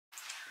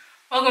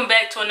Welcome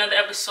back to another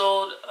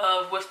episode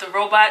of With the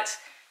Robots.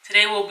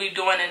 Today we'll be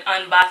doing an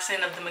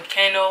unboxing of the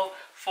Meccano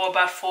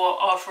 4x4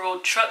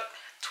 off-road truck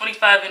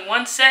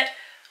 25-in-1 set,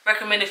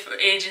 recommended for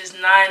ages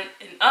 9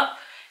 and up,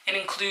 and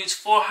includes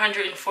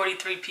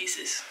 443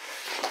 pieces.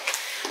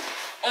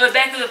 On the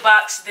back of the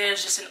box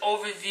there's just an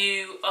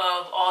overview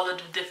of all of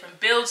the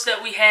different builds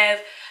that we have,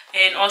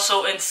 and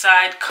also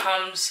inside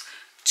comes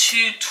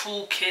 2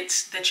 tool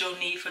kits that you'll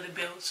need for the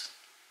builds.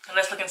 Now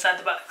let's look inside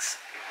the box.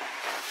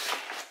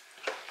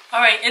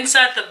 Alright,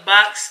 inside the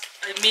box,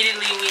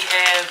 immediately we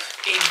have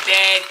a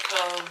bag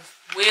of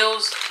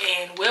wheels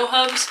and wheel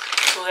hubs.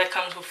 So that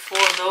comes with 4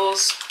 of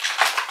those.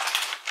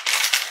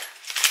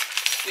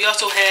 We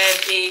also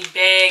have a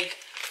bag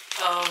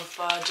of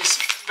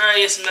just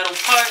various metal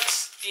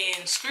parts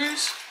and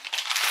screws.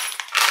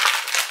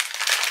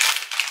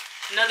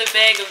 Another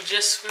bag of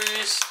just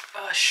screws,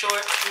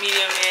 short,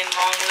 medium, and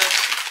long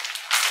length.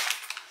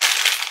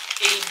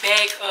 A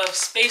bag of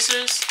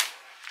spacers.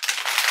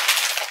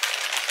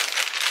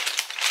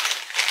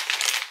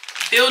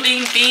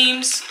 Building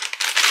beams,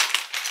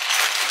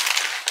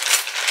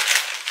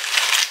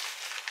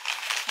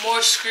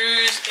 more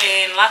screws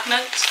and lock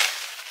nuts.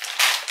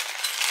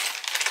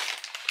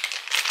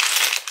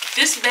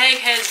 This bag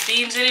has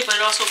beams in it, but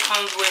it also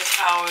comes with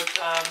our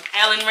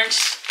Allen wrench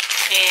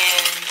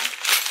and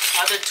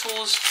other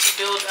tools to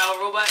build our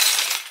robot.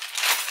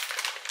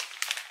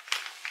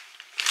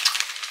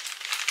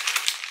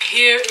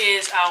 Here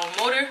is our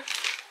motor.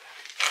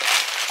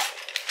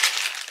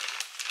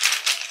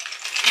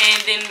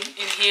 And then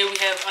in here we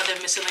have other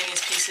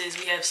miscellaneous pieces.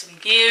 We have some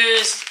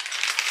gears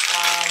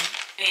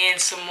and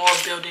some more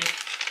building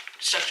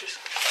structures.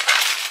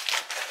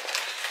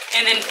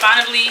 And then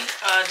finally,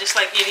 just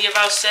like any of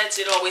our sets,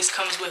 it always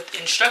comes with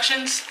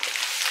instructions.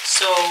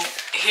 So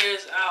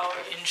here's our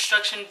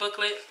instruction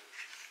booklet.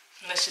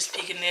 Let's just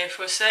peek in there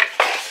for a sec.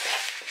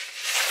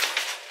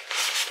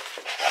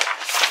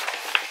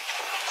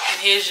 And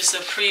here's just a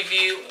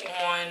preview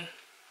on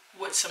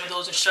what some of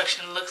those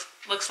instructions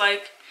looks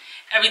like.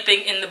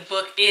 Everything in the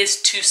book is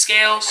to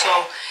scale,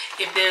 so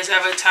if there's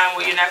ever a time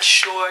where you're not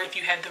sure if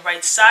you have the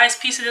right size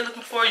piece that you're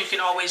looking for, you can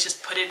always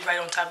just put it right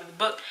on top of the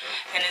book,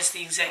 and it's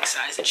the exact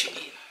size that you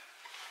need.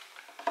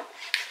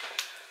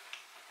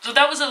 So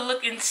that was a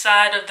look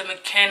inside of the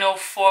Meccano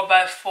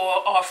 4x4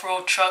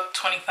 off-road truck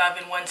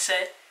 25-in-1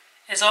 set.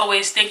 As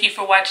always, thank you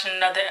for watching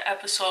another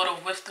episode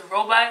of With the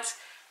Robots.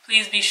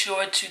 Please be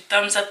sure to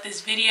thumbs up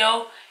this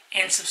video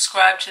and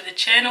subscribe to the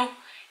channel.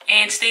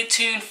 And stay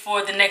tuned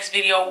for the next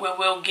video where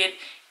we'll get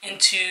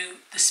into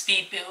the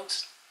speed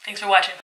builds. Thanks for watching.